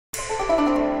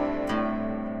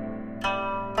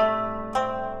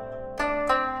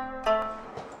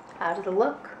love the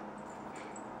look.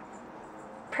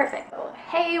 Perfect.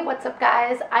 Hey, what's up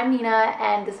guys? I'm Nina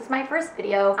and this is my first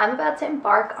video. I'm about to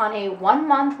embark on a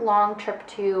 1-month long trip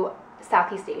to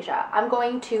Southeast Asia. I'm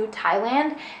going to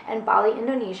Thailand and Bali,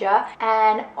 Indonesia,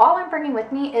 and all I'm bringing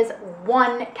with me is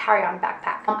one carry-on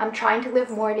backpack. I'm trying to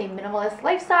live more of a minimalist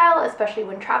lifestyle, especially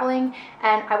when traveling,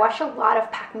 and I watched a lot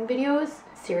of packing videos.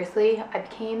 Seriously, I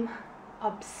became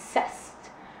obsessed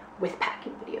with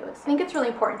packing videos. I think it's really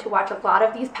important to watch a lot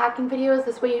of these packing videos.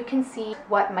 This way you can see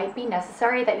what might be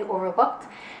necessary that you overlooked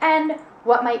and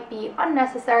what might be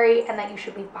unnecessary and that you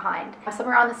should leave behind. I'm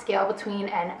somewhere on the scale between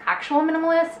an actual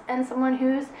minimalist and someone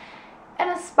who's an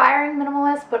aspiring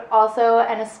minimalist, but also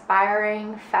an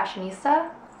aspiring fashionista.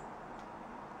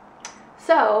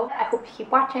 So I hope you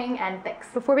keep watching and thanks.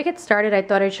 Before we get started, I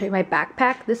thought I'd show you my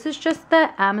backpack. This is just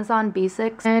the Amazon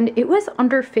Basics and it was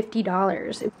under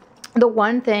 $50. The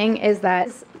one thing is that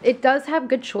it does have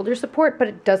good shoulder support, but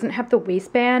it doesn't have the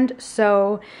waistband,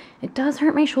 so it does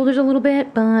hurt my shoulders a little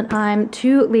bit, but I'm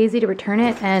too lazy to return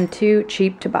it and too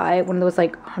cheap to buy one of those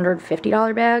like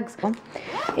 $150 bags.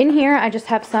 In here, I just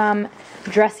have some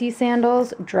dressy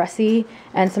sandals,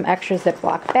 and some extra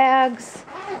Ziploc bags.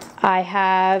 I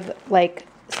have like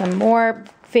some more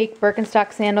fake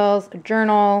Birkenstock sandals, a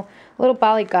journal, a little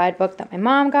Bali guidebook that my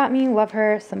mom got me, love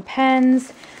her, some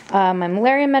pens, my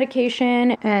malaria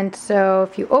medication. And so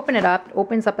if you open it up, it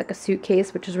opens up like a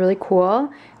suitcase, which is really cool.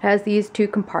 It has these two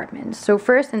compartments. So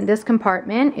first in this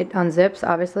compartment, it unzips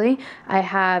obviously. I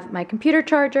have my computer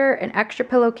charger, an extra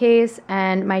pillowcase,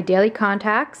 and my daily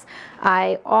contacts.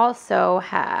 I also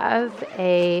have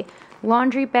a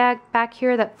laundry bag back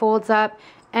here that folds up.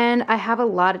 And I have a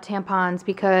lot of tampons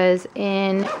because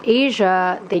in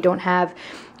Asia, they don't have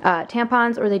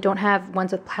tampons, or they don't have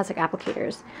ones with plastic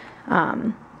applicators.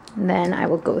 Then I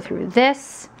will go through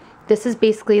this. This is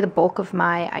basically the bulk of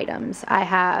my items. I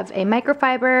have a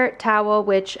microfiber towel,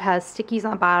 which has stickies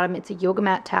on the bottom. It's a yoga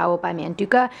mat towel by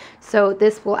Manduka. So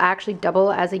this will actually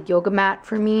double as a yoga mat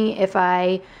for me if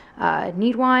I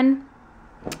need one.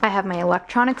 I have my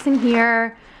electronics in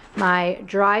here. My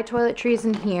dry toiletries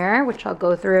in here, which I'll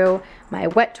go through, my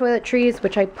wet toiletries,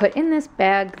 which I put in this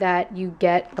bag that you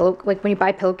get like when you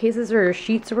buy pillowcases or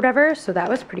sheets or whatever, so that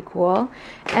was pretty cool.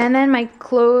 And then my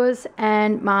clothes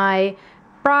and my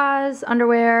bras,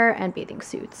 underwear, and bathing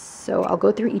suits. So I'll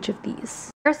go through each of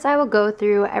these. First, I will go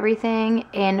through everything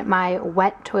in my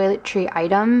wet toiletry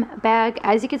item bag.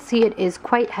 As you can see, it is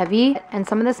quite heavy, and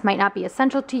some of this might not be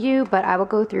essential to you, but I will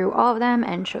go through all of them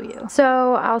and show you.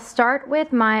 So I'll start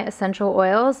with my essential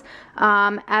oils.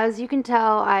 As you can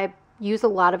tell, I use a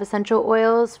lot of essential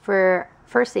oils for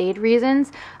first aid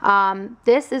reasons.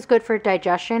 This is good for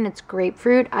digestion. It's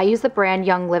grapefruit. I use the brand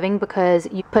Young Living because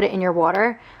you put it in your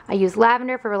water. I use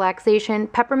lavender for relaxation.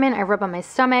 Peppermint I rub on my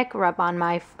stomach, rub on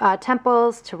my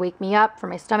temples to wake me up for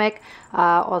my stomach.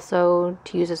 Also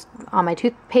to use this on my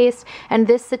toothpaste. And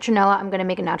this citronella I'm going to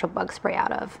make a natural bug spray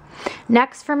out of.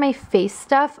 Next, for my face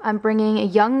stuff, I'm bringing a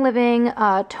Young Living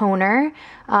toner,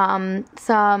 some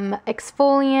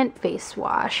exfoliant face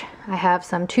wash. I have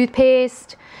some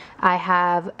toothpaste. I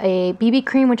have a BB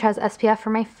cream which has SPF for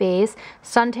my face,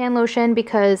 suntan lotion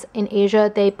because in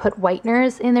Asia they put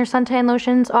whiteners in their suntan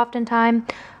lotions oftentimes,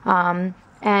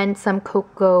 and some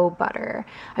cocoa butter.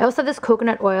 I also have this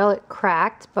coconut oil. It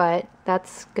cracked, but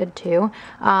that's good too.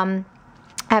 I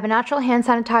have a natural hand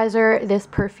sanitizer, this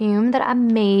perfume that I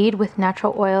made with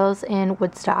natural oils in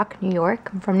Woodstock, New York.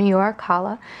 I'm from New York,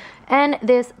 holla. And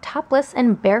this Topless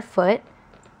and Barefoot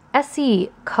Essie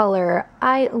color.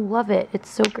 I love it. It's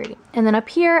so great. And then up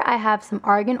here I have some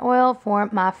argan oil for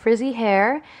my frizzy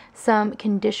hair, some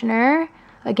conditioner,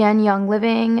 again Young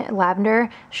Living, lavender,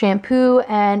 shampoo,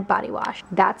 and body wash.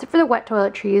 That's it for the wet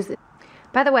toiletries.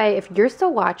 By the way, if you're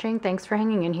still watching, thanks for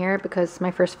hanging in here because it's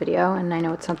my first video and I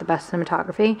know it's not the best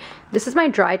cinematography. This is my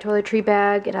dry toiletry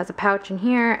bag. It has a pouch in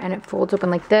here and it folds open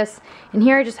like this. In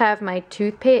here I just have my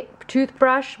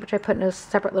toothbrush, which I put in a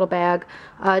separate little bag,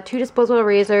 2 disposable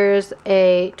razors,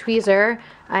 a tweezer.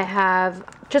 I have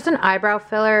just an eyebrow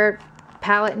filler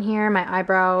palette in here, my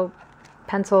eyebrow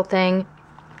pencil thing,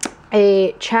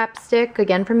 a chapstick,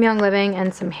 again from Young Living,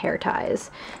 and some hair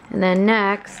ties. And then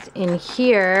next, in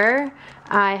here,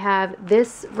 I have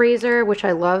this razor, which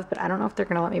I love, but I don't know if they're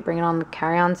going to let me bring it on the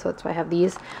carry-on, so that's why I have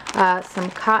these.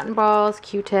 Some cotton balls,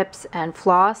 Q-tips, and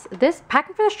floss. This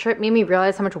packing for this trip made me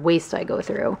realize how much waste I go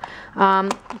through.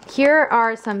 Here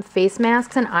are some face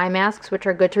masks and eye masks, which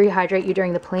are good to rehydrate you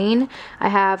during the plane. I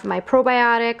have my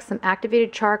probiotics, some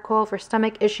activated charcoal for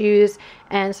stomach issues,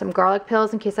 and some garlic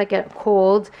pills in case I get a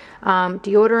cold.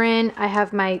 Deodorant. I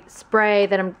have my spray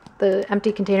that the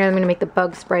empty container I'm going to make the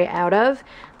bug spray out of.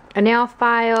 a nail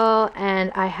file,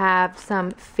 and I have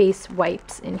some face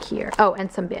wipes in here. Oh,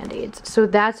 and some band-aids. So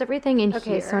that's everything in here.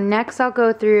 Okay, so next I'll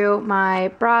go through my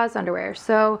bras, underwear.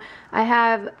 So I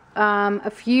have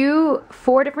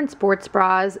four different sports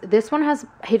bras. This one has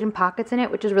hidden pockets in it,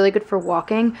 which is really good for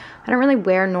walking. I don't really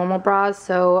wear normal bras,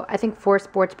 so I think 4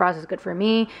 sports bras is good for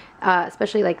me,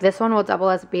 especially like this one will double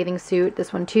as a bathing suit.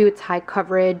 This one too, it's high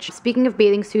coverage. Speaking of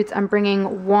bathing suits, I'm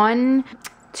bringing 1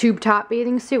 tube top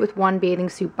bathing suit with 1 bathing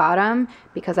suit bottom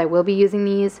because I will be using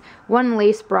these, 1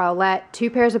 lace bralette, 2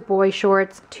 pairs of boy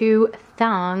shorts, 2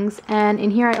 thongs, and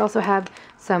in here I also have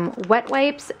some wet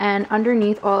wipes, and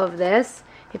underneath all of this,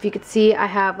 if you could see, I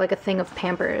have like a thing of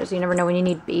Pampers. You never know when you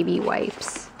need baby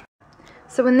wipes.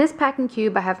 So in this packing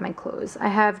cube, I have my clothes. I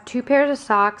have 2 pairs of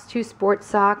socks, 2 sports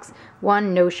socks,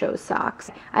 1 no-show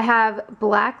socks. I have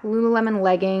black Lululemon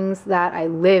leggings that I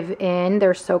live in.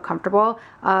 They're so comfortable.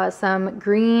 Some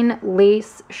green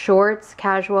lace shorts,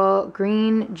 casual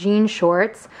green jean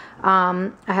shorts.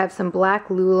 I have some black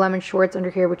Lululemon shorts under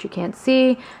here, which you can't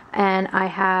see. And I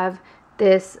have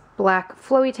this black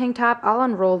flowy tank top. I'll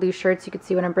unroll these shirts so you can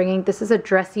see what I'm bringing. This is a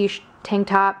dressy tank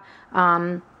top,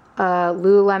 a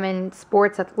Lululemon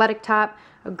sports athletic top,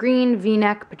 a green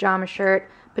v-neck pajama shirt,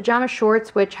 pajama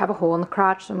shorts which have a hole in the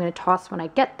crotch, so I'm going to toss when I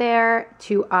get there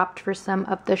to opt for some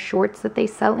of the shorts that they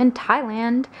sell in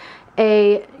Thailand,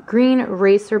 a green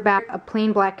racer back, a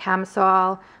plain black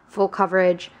camisole, full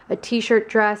coverage, a t-shirt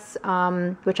dress,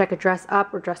 which I could dress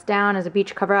up or dress down as a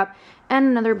beach cover-up, and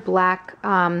another black,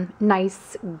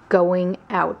 nice going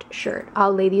out shirt.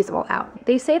 I'll lay these all out.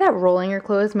 They say that rolling your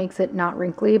clothes makes it not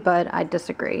wrinkly, but I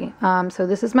disagree. So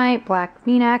this is my black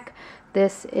v-neck.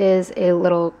 This is a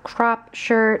little crop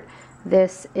shirt.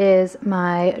 This is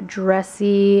my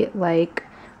dressy, like,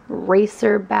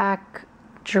 racer back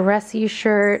dressy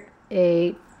shirt,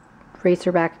 a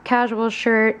racer back casual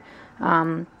shirt,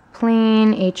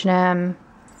 plain H&M.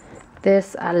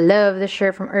 This, I love this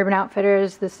shirt from Urban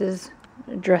Outfitters. This is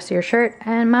a dressier shirt,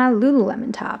 and my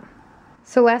Lululemon top.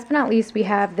 So last but not least, we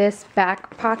have this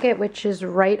back pocket, which is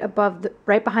right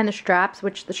behind the straps,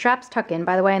 which the straps tuck in,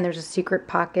 by the way, and there's a secret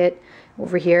pocket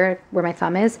over here where my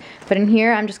thumb is. But in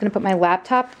here, I'm just gonna put my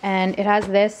laptop, and it has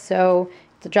this, so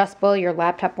it's adjustable. Your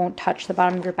laptop won't touch the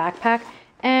bottom of your backpack.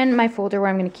 And my folder where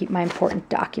I'm going to keep my important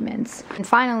documents. And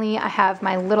finally, I have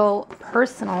my little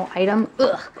personal item.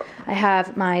 I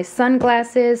have my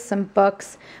sunglasses, some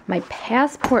books, my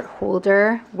passport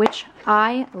holder, which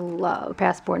I love.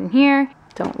 Passport in here.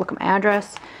 Don't look at my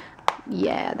address.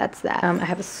 Yeah, that's that. I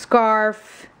have a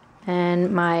scarf and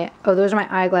those are my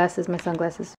eyeglasses, my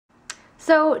sunglasses.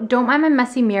 So don't mind my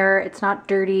messy mirror. It's not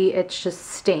dirty. It's just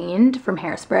stained from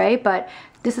hairspray, but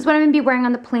this is what I'm gonna be wearing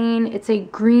on the plane. It's a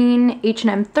green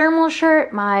H&M thermal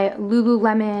shirt, my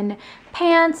Lululemon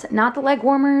pants, not the leg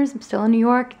warmers. I'm still in New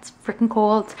York, it's freaking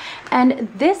cold. And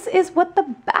this is what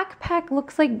the backpack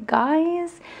looks like,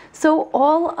 guys. So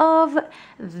all of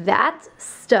that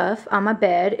stuff on my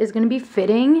bed is gonna be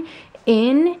fitting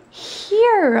in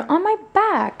here on my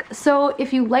back. So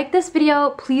if you like this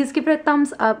video, please give it a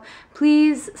thumbs up.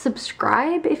 Please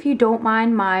subscribe if you don't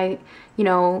mind my,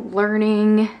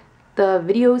 learning the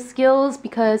video skills,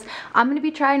 because I'm going to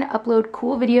be trying to upload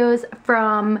cool videos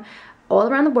from all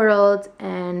around the world,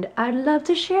 and I'd love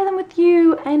to share them with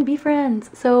you and be friends.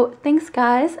 So thanks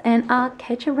guys, and I'll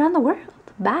catch you around the world.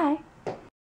 Bye.